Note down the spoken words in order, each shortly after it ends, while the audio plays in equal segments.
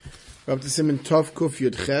We're up to Siman Tov Kuf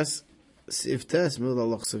Yud Ches Sif Tes Mil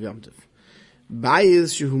Aloch Sav Yom Tov.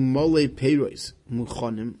 Bayis Shehu Molei Peiros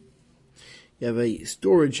Muchonim. You have a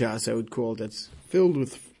storage house, I would call, that's filled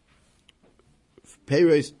with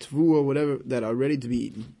peiros, tvua, whatever, that are ready to be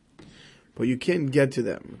eaten. But you can't get to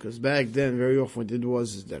them, because back then, very often what it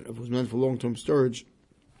was is that if it was meant for long-term storage,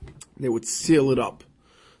 they would seal it up.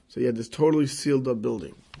 So you had this totally sealed up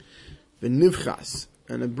building. V'nivchas,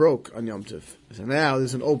 and it broke on Yom Tov. So now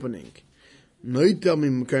there's an opening. You're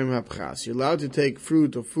allowed to take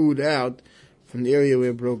fruit or food out from the area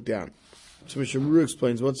where it broke down. So Mishnah Berurah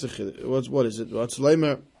explains what is it? What's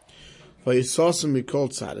leimer? Vayisasim we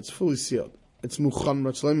called tzad. It's fully sealed. It's muchan.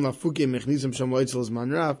 What's leimer lafuke mechnizim sham loitzel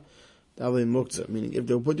zman rav. Davei muktzah. Meaning, if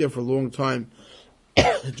they were put there for a long time,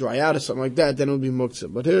 dry out or something like that, then it would be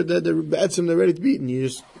muktzah. But here, they're ready to be eaten. You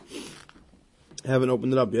just haven't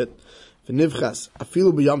opened it up yet. V'nivchas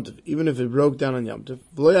afilu b'yom tov. Even if it broke down on Yom Tov,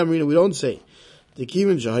 v'lo yamrina, we don't say. The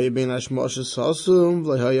kivin shahaya bein hashmoshes sasum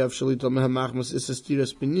v'lehaya avshalita mehamachmas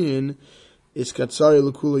isestiras pinin. Is katsari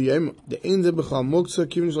l'kula yom. The einze b'chal muktzah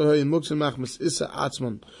kivin shahaya muktzah machmas isa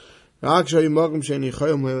atzman. Rak shahaya magam sheni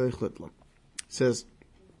chayom leilech litlam. Says,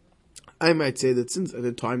 I might say that since at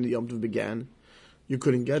the time the Yom Tov began, you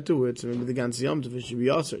couldn't get to it, so maybe the Gans Yom Tov, it should be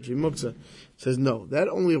Aser, it should be Muktzah. It says no, that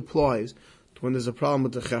only applies to when there's a problem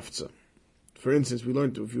with the Chefza. For instance, we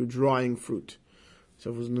learned if you're drying fruit.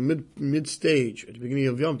 So if it was in the mid stage, at the beginning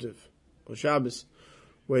of Yom Tov, or Shabbos,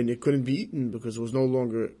 when it couldn't be eaten because it was no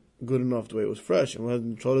longer good enough the way it was fresh, and we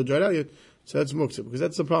hadn't totally dried out yet, so that's Muktzah, because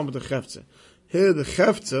that's the problem with the Chefza. Here, the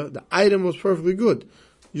Chefza, the item was perfectly good.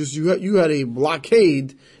 Just you had a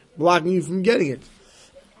blockade blocking you from getting it.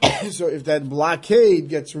 So if that blockade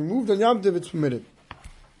gets removed on Yom Tov, it's permitted.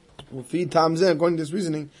 According to this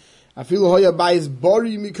reasoning, I feel hoya bayis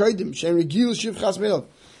bari mikaydim shem regil shivchas melov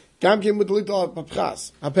gam kem with little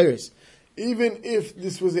papchas haperis. Even if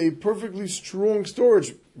this was a perfectly strong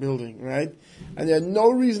storage building, right, and you had no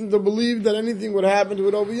reason to believe that anything would happen to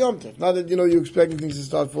it over Yom Tov, not that you expecting things to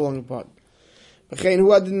start falling apart. Let's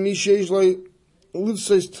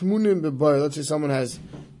say someone has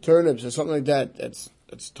turnips or something like that. That's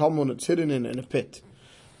talmud. It's hidden in a pit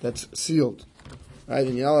that's sealed, right?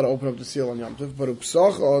 And you're not allowed to open up the seal on Yom Tov, but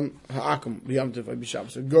upsach on ha'akum Yom Tov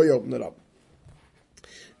b'Shabbos. So go, you open it up.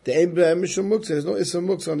 The aim mishum muktzah. There's no issa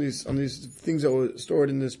muktzah on these things that were stored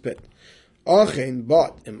in this pit. Achein,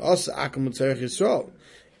 but im asa akum mitzarech Yisrael.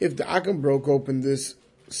 If the akum broke open this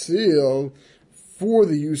seal for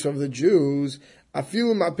the use of the Jews,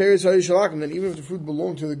 afilu ma'peres ha'yishalakim, then even if the fruit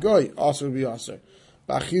belonged to the guy, also would be aser.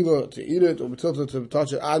 Ba'achila, to eat it, or b'tilta, to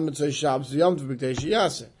touch it, ad mitzvah Shabbos, Yom Tov b'ktei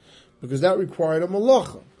sheyaseh. Because that required a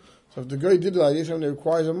malacha. So if the guy did it like this, it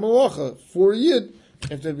requires a malacha for a yid,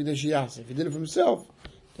 if that b'ktei sheyaseh. If he did it for himself,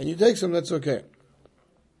 then you take some, that's okay.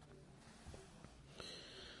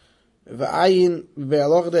 V'ayin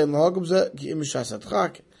ve'alocha de'im lahagum zeh, ki im shasat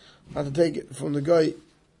chak. Not to take it from the guy,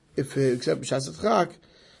 if he accept shasat chak,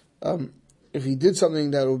 if he did something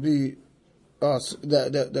that would be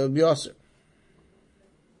that would be awesome.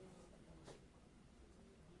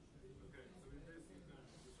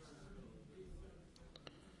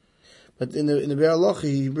 But in the Be'er Halacha,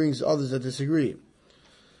 he brings others that disagree.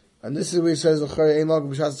 And this is where he says, the Chari Ein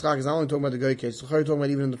Lagum B'Shas Tzchak is not only talking about the Goy case, the Chari talking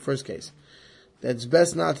about even in the first case. That it's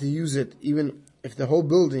best not to use it, even if the whole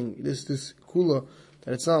building, this kula,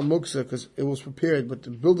 that it's not muksa, because it was prepared, but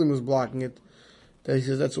the building was blocking it, that he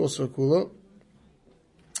says that's also a kula.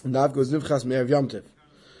 And that goes Nivchas Me'er Yom Tov.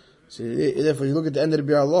 So therefore, you look at the end of the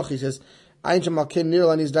Be'er Halacha, he says, Ein Sham Al-Ken Nir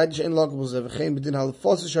Lanis Daitish Ein Lagum B'Zev V'chein B'din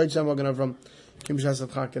Hal-Fos Shayt Sham Agan Avram Kim B'Shas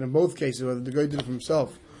Tzchak. And in both cases, whether the guy did it for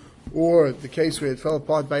himself, or the case where it fell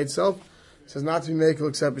apart by itself, it says not to be makel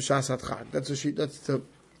except B'Shas Tzchak. That's the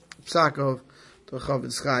psak of the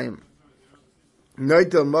Chavetz Chaim.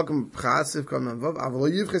 Noita Makom Chasiv Kam Vav Avol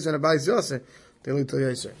Yivches and Abayis Yoseh Deli Tel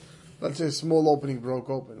Yeser. Let's say a small opening broke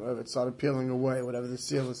open, whatever, it started peeling away, whatever the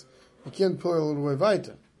seal is. You can't peel it away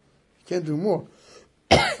weiter. You can't do more.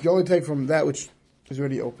 You only take from that which is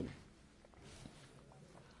already open.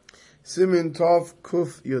 Simin Tov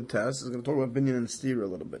Kuf Yotes is going to talk about binyan and stira a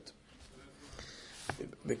little bit.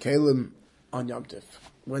 The kalim on Yom Tov.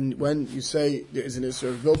 When you say there is an issue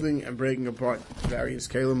of building and breaking apart various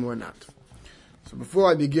kalim or not. So before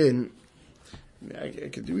I begin, I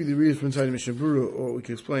could either read it from inside the Mishnah Berurah, or we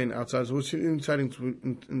can explain outside. So what's inside in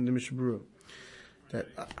the Mishnah Berurah? That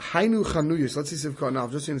Hainu Chanuyos. Let's see if now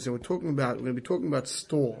just to understand, we're going to be talking about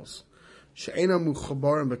stalls. She'ena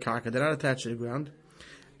muchabarim b'karka. They're not attached to the ground.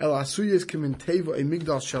 El asuyes kimenteva a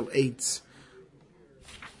migdal shel eitz.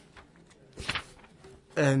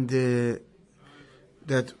 And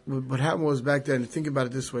that what happened was back then. Think about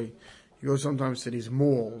it this way: You go sometimes to these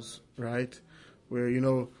malls, right? Where,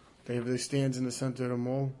 they have these stands in the center of the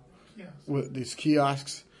mall. Yes. With these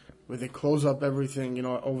kiosks where they close up everything,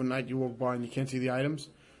 overnight you walk by and you can't see the items.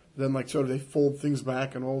 Then they fold things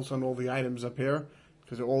back and all of a sudden all the items appear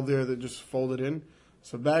because they're all there, they're just folded in.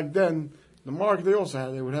 So back then, the market they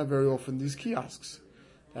would have very often these kiosks.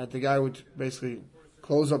 That the guy would basically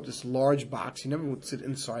close up this large box. He never would sit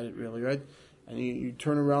inside it really, right? And you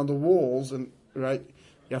turn around the walls and, right,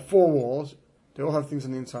 you have 4 walls. They all have things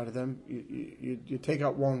on the inside of them. You take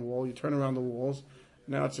out one wall, you turn around the walls.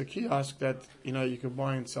 Now it's a kiosk that, you can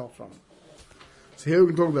buy and sell from. So here we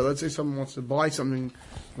can talk about, let's say someone wants to buy something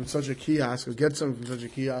from such a kiosk or get something from such a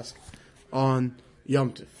kiosk on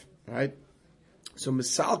Yom Tov, right? So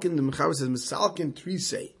Misalkin, the Mechaber says, Misalkin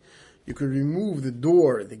Trisei. You could remove the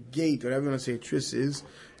door, the gate, whatever you want to say tris is,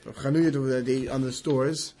 or chanuyot over there on the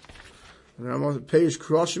stores. And Peish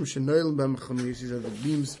Kroshim Shenoil Bem Chanuyot, these are the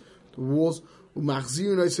beams, the walls.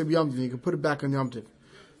 Umachzir Noiseb Yom Tov, you can put it back on Yom Tov.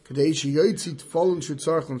 Kadeishi Yotzit Fallen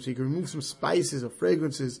Shutzarchim, so you can remove some spices or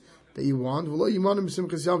fragrances that you want. V'lo Yimanim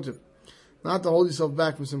Simchas Yom Tov, not to hold yourself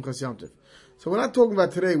back from Simchas Yom Tov. So we're not talking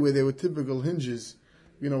about today where they were typical hinges,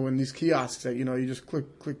 in these kiosks that, you just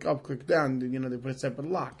click up, click down, they put a separate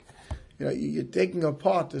lock. You're taking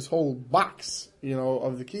apart this whole box,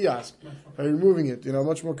 of the kiosk by removing it,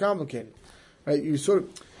 much more complicated. Right? You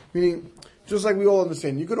meaning, just like we all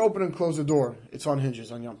understand, you could open and close the door. It's on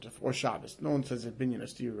hinges on Yom Tov or Shabbos. No one says it's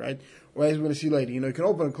binyanos to you, right? Or as we're going to see later, you can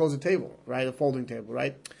open and close a table, right? A folding table,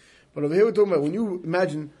 right? But over here we're talking about when you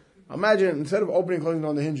imagine instead of opening and closing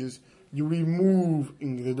on the hinges, you remove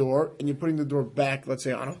the door and you're putting the door back, let's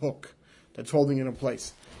say, on a hook that's holding it in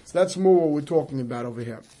place. So that's more what we're talking about over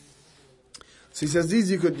here. So he says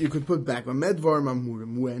these you could put back. When they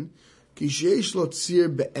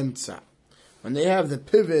have the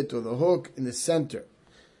pivot or the hook in the center.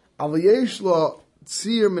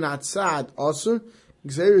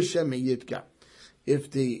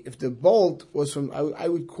 If the bolt was from, I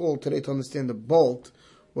would call today to understand the bolt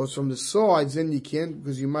was from the sides, then you can't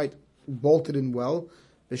because you might bolt it in well.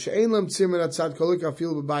 If they don't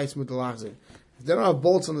have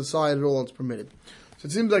bolts on the side at all, it's permitted. So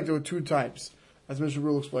it seems like there were 2 types. As Mr.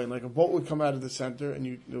 Rule explained, like a bolt would come out of the center,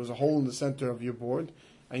 and there was a hole in the center of your board,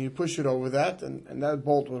 and you push it over that, and that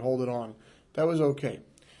bolt would hold it on. That was okay.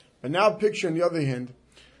 But now picture, on the other hand,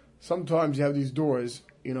 sometimes you have these doors,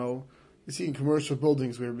 you see in commercial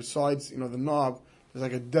buildings where besides, the knob, there's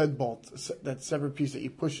like a deadbolt, that separate piece that you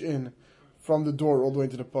push in from the door all the way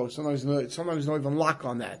into the post. Sometimes there's not even lock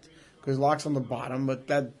on that, because lock's on the bottom, but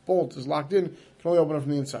that bolt is locked in, you can only open it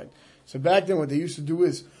from the inside. So back then what they used to do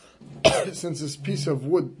is, since this piece of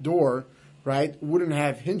wood door, right, wouldn't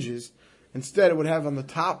have hinges, instead it would have on the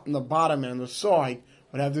top and the bottom and the side,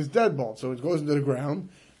 would have this deadbolt. So it goes into the ground,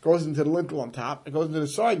 goes into the lintel on top, it goes into the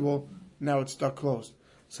sidewall, now it's stuck closed.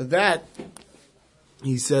 So that,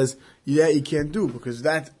 he says, you can't do, because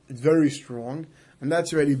that is very strong, and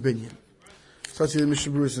that's already binyan. So let's see the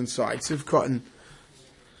Mishnah Berurah inside. Sif Cotton,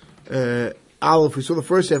 Aleph, we saw the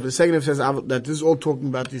first half. The second half says that this is all talking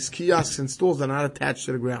about these kiosks and stalls that are not attached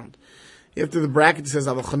to the ground. After the bracket, it says,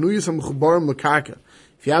 if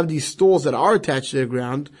you have these stalls that are attached to the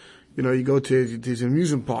ground, you go to these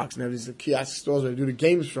amusement parks and have these kiosk stalls where they do the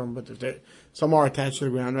games from, but some are attached to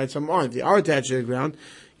the ground, right? Some aren't. If they are attached to the ground,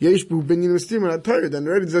 then already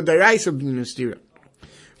it's a deraisa binyan stira.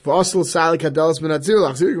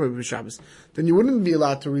 Then you wouldn't be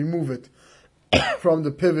allowed to remove it from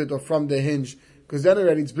the pivot or from the hinge, because then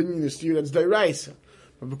already it's binyan stira, that's deraisa.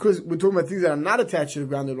 But because we're talking about things that are not attached to the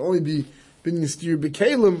ground, it will only be binyan stira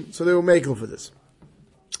b'kelim, so they will make it for this.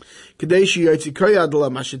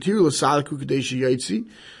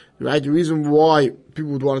 Right, the reason why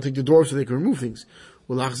people would want to take the door so they can remove things.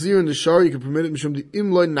 Well, lachzir in the shar, you can permit it mishum the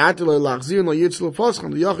imloy nateloy lachzir and lo yitzlo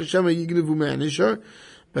pascham the yachid shema yignevu me'anishar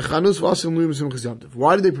bechanus vasim luim simchas yom tov.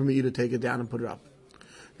 Why do they permit you to take it down and put it up?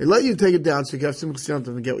 They let you take it down so you can have simchas yom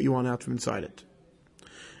tov and get what you want out from inside it.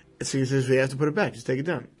 So he says, you have to put it back, just take it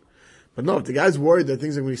down. But no, if the guy's worried that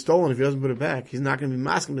things are going to be stolen if he doesn't put it back, he's not going to be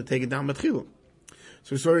masking to take it down matchilu.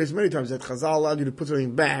 So we saw this many times that Chazal allowed you to put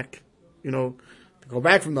something back, to go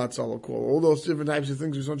back from that solo call. All those different types of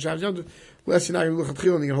things we saw in Shabbos Yom Tov, lest you're not going to look at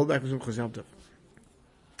Chil and you can hold back from Simchas Yom Tov.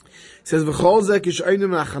 It says, V'chol zeh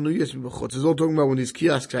kishayim ha'chanuyos b'chutz. It's all talking about when these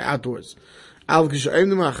kiosks are outdoors. Al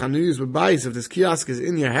kishayim ha'chanuyos b'bayis, if this kiosk is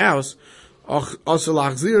in your house, also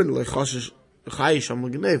lachzir le'choshesh chayisham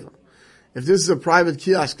l'geneva. If this is a private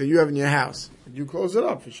kiosk that you have in your house, you close it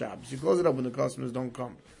up for Shabbos. You close it up when the customers don't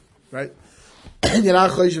come. Right? You're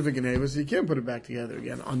not chayisham for geneva, so you can't put it back together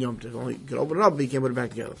again on Yom Tov. Only you can open it up, but you can't put it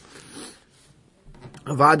back together.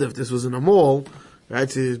 Avad, if this was in a mall, right,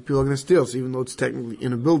 so people are going to steal, so even though it's technically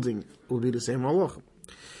in a building, it will be the same halacha.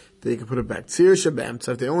 They can put it back. Tzir shebe'emtza,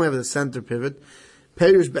 if they only have the center pivot,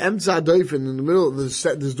 Perish be'emtza doifen, in the middle of this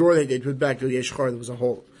door they put back to Yeshchar, there was a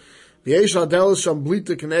hole. V'yesh adel sham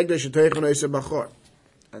blita kenegda sheteichen oise bachor.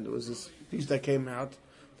 And there was this piece that came out,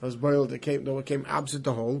 that was boiled, that came opposite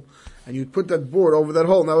the hole, and you'd put that board over that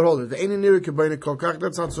hole, and that would hold it. The ain't near kebayna kolkach,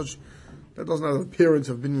 that's not such, that doesn't have the appearance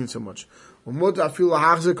of binyan so much. Then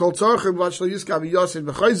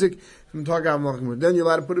you're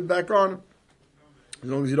allowed to put it back on, as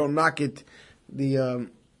long as you don't knock it, the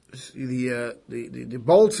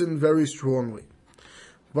bolts in very strongly.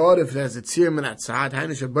 But if there's a tzir min atzad,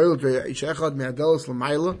 hainish a boil ish echad me'adelos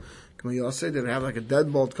l'mayla, come you say they have like a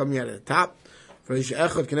deadbolt coming out of the top. For ish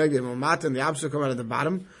echad connected l'mata and the opposite come out of the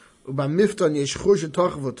bottom. Uba miftan yesh chur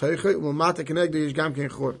shetochav l'toiche, l'mata connected yesh gam ken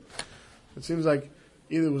chur. It seems like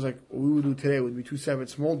either it was like what we would do today would be two separate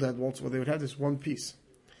small deadbolts, where they would have this one piece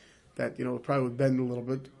that probably would bend a little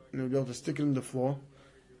bit, and they would be able to stick it in the floor.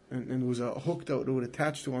 And there was a hook that it would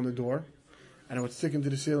attach to on the door, and it would stick into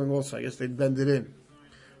the ceiling also. I guess they'd bend it in.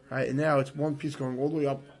 Right? And now it's one piece going all the way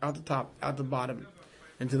up, out the top, out the bottom,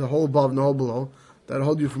 into the hole above and the hole below, that'll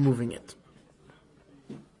hold you from moving it.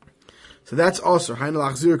 So that's also,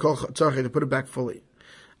 to put it back fully.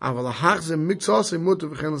 It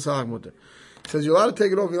says you're allowed to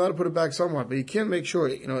take it off, you're allowed to put it back somewhat, but you can't make sure,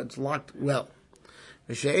 it's locked well.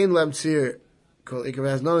 If it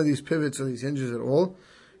has none of these pivots or these hinges at all,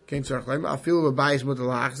 then even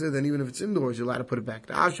if it's indoors, you're allowed to put it back.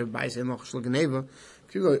 If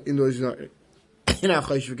you go indoors, you're not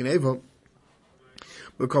chayiv geneva.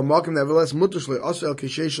 We call malkim nevertheless mutushly also el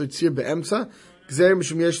kishesh letzir beemtza gzerim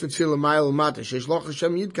mishum yesh letzir l'mayel l'mata shesh loch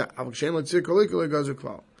Hashem yidka avak shein letzir kolikol gazu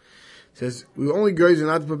klal. Says we only go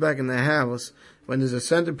not to put back in the house when there's a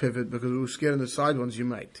center pivot because we were scared on the side ones you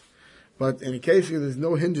might. But in a case where there's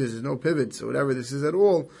no hinges, there's no pivots or whatever this is at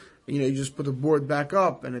all, you just put the board back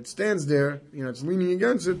up and it stands there, it's leaning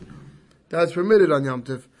against it, that's permitted on Yom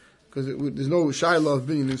Tov, because there's no shayla of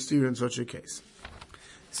binyan and steer in such a case.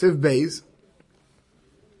 Siv Beis,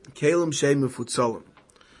 Kalim Shem Mefutzalim.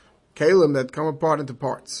 Kalim that come apart into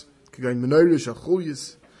parts. Menorah,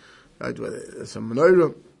 Shachuyas, right, whether it's a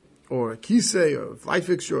menorah, or a kisei, or a flight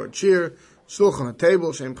fixture, or a chair, shulchan, a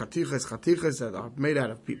table, Shem Chatiches that are made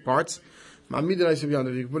out of parts. Ma'amid and I said, you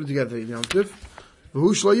can put it together in Yom Tov.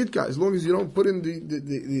 As long as you don't put in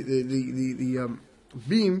the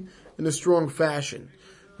beam in a strong fashion,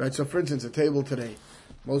 right? So, for instance, a table today,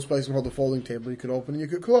 most places hold a folding table. You could open and you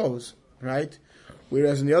could close, right?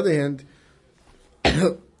 Whereas on the other hand,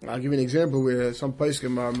 I'll give you an example where some place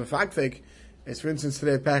can mefakfek is, for instance,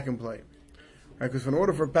 today a pack and play, right? Because in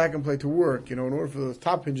order for a pack and play to work, in order for those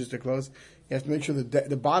top hinges to close, you have to make sure that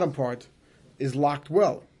the bottom part is locked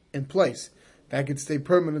well in place. That could stay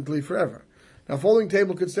permanently forever. Now, a folding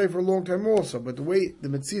table could stay for a long time also, but the way the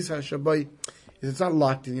Metzis HaShabbai is, it's not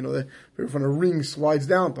locked in. When a ring slides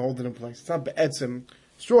down to hold it in place. It's not be'etzim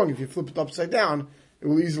strong. If you flip it upside down, it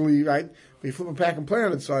will easily, right? But you flip a pack and play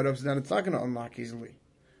on its side upside down, it's not going to unlock easily,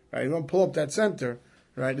 right? You don't pull up that center,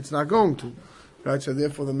 right? It's not going to, right? So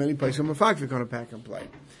therefore, the many places are mefakfek on a pack and play,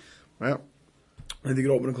 well, and they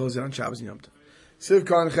can open and close it on Shabbos and Yom Tov. Siv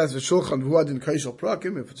kan ches v'shulchan v'huad in kaishal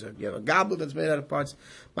prakim, if you have a goblet that's made out of parts.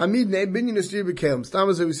 Ma'amid ne binyan estir b'kelim. Stam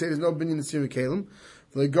as we say, there's no binyan estir b'kelim.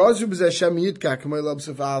 V'legazu b'zeh Shem yitka, k'may lo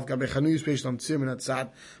b'sef av, gabe chanuyus peish lam tzir min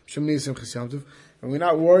atzad, b'shem nisim ches Yom Tov. And we're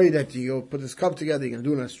not worried that you put this cup together, you're going to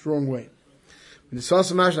do it in a strong way. When the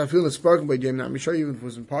sauce mash, I feel it's spoken by Yom, I'm sure even if it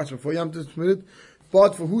was in parts before Yom Tov permitted,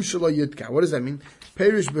 but for hu shelo yitka. What does that mean?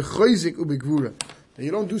 Perish b'choizik u'b'gvura. That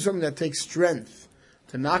you don't do something that takes strength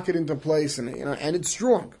to knock it into place, and it's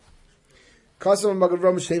strong. If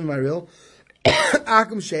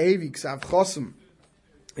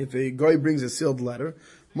a guy brings a sealed letter,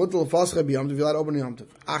 unless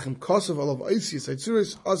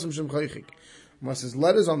his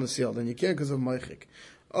letter's on the seal, then you can't because of meichik.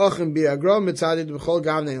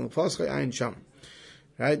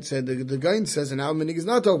 Right? So the guy says, and Almanig is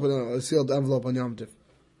not to open a sealed envelope on Yom Tov.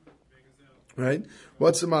 Right?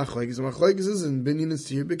 What's the machlekes? The machlekes is in binyan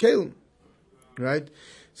estir b'kelim. Right?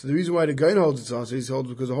 So the reason why the guy holds it also, he holds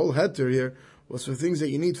because the whole heter here was for things that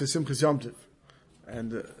you need for Simchas Yom Tov.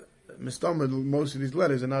 And most of these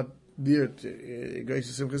letters are not dear to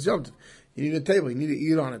Geis Simchas Yom Tov. You need a table, you need to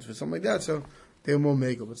eat on it for something like that, so they're more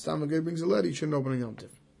makel. But Stam guy brings a letter, you shouldn't open a Yom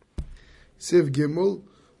Tov. Siv Gimel,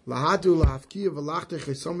 Lahatu lahafkiya v'lachte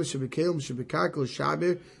chesomis sheb'kelim sheb'karkel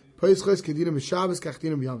shaber poischos kedina b'shabes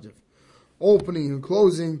kachtina b'Yom Tov. Opening and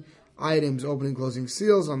closing items, opening and closing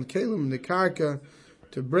seals on the kelim and the karka,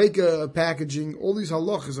 to break a packaging, all these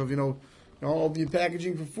halachas of, all the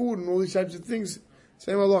packaging for food and all these types of things,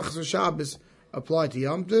 same halachas of Shabbos apply to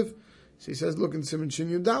Yom Tov. So he says, look in Siman Shin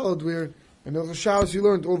Yud Daled, where in the Shabbos you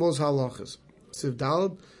learned all those halachas. Siv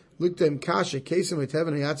Daled, look to him kasha, kesem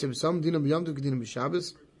eteven hayatzim, some dinam Yom Tov, dinam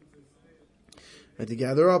Shabbos. And to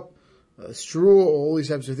gather up straw, all these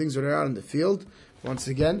types of things that are out in the field. Once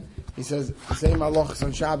again, he says the same halachas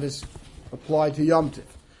on Shabbos apply to Yom Tov.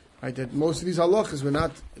 Right, that most of these halachas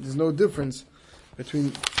there's no difference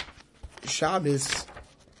between Shabbos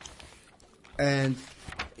and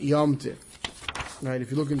Yom Tov. Right,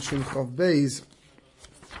 if you look in Shin Chav Beis,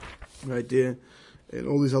 right there, and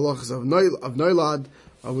all these halachas of Noilad,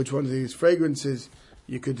 which one of these fragrances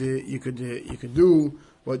you could do,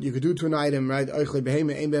 what you could do to an item, right?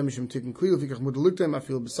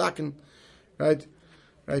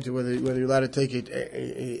 Right, whether you're allowed to take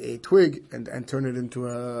a twig and turn it into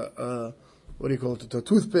a what do you call it, a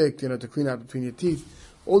toothpick, to clean out between your teeth.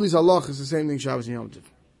 All these halachas is the same thing Shabbos and Yom Tov.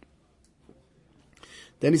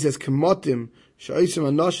 Then he says, "Kemotim sha'osim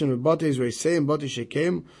anoshim bebateis reiseim bateis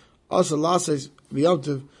shekeim asa lases b'Yom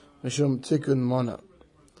Tov mishum tikkun mana."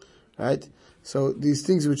 Right. So these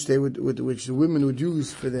things which the women would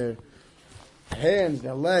use for their hands,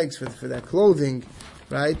 their legs, for their clothing,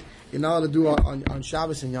 right? You're not allowed to do on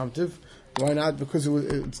Shabbos and Yom Tov. Why not? Because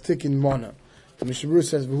it's tikkun mana. The Mishnah Berurah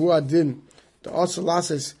says, "V'hu adin the asa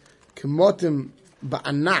lases kemotim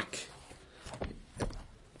ba'anak."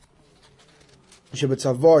 Which is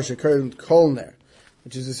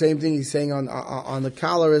the same thing he's saying on the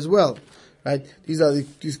collar as well, right? These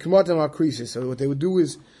kamatim are creases. So what they would do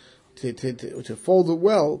is to fold it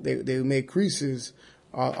well. They would make creases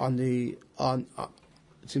it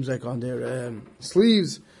seems like on their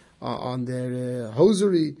sleeves, on their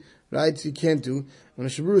hosiery, right? So you can't do. When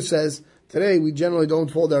the Shabru says today we generally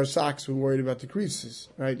don't fold our socks. We're worried about the creases,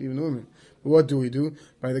 right? Even the women. But what do we do?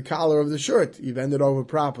 By the collar of the shirt, you bend it over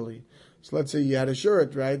properly. So let's say you had a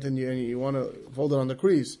shirt, right, and you want to fold it on the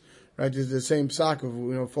crease, right? It's the same sock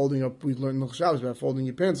of folding up. We learned in Shabbos about folding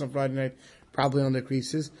your pants on Friday night, probably on the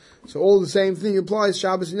creases. So all the same thing applies.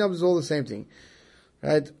 Shabbos and Yom is all the same thing,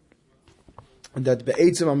 right? And that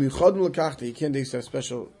be'etzem amiuchadim lekachta, you can't use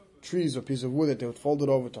special trees or piece of wood that they would fold it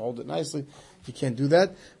over to hold it nicely. You can't do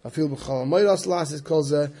that. Afil b'chal amayras las is called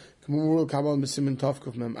k'mumuru kabal b'simin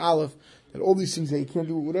tavkuf mem aleph. That all these things that you can't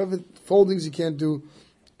do, whatever foldings you can't do.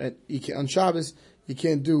 On Shabbos, you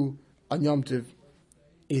can't do on Yom Tov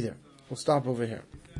either. We'll stop over here.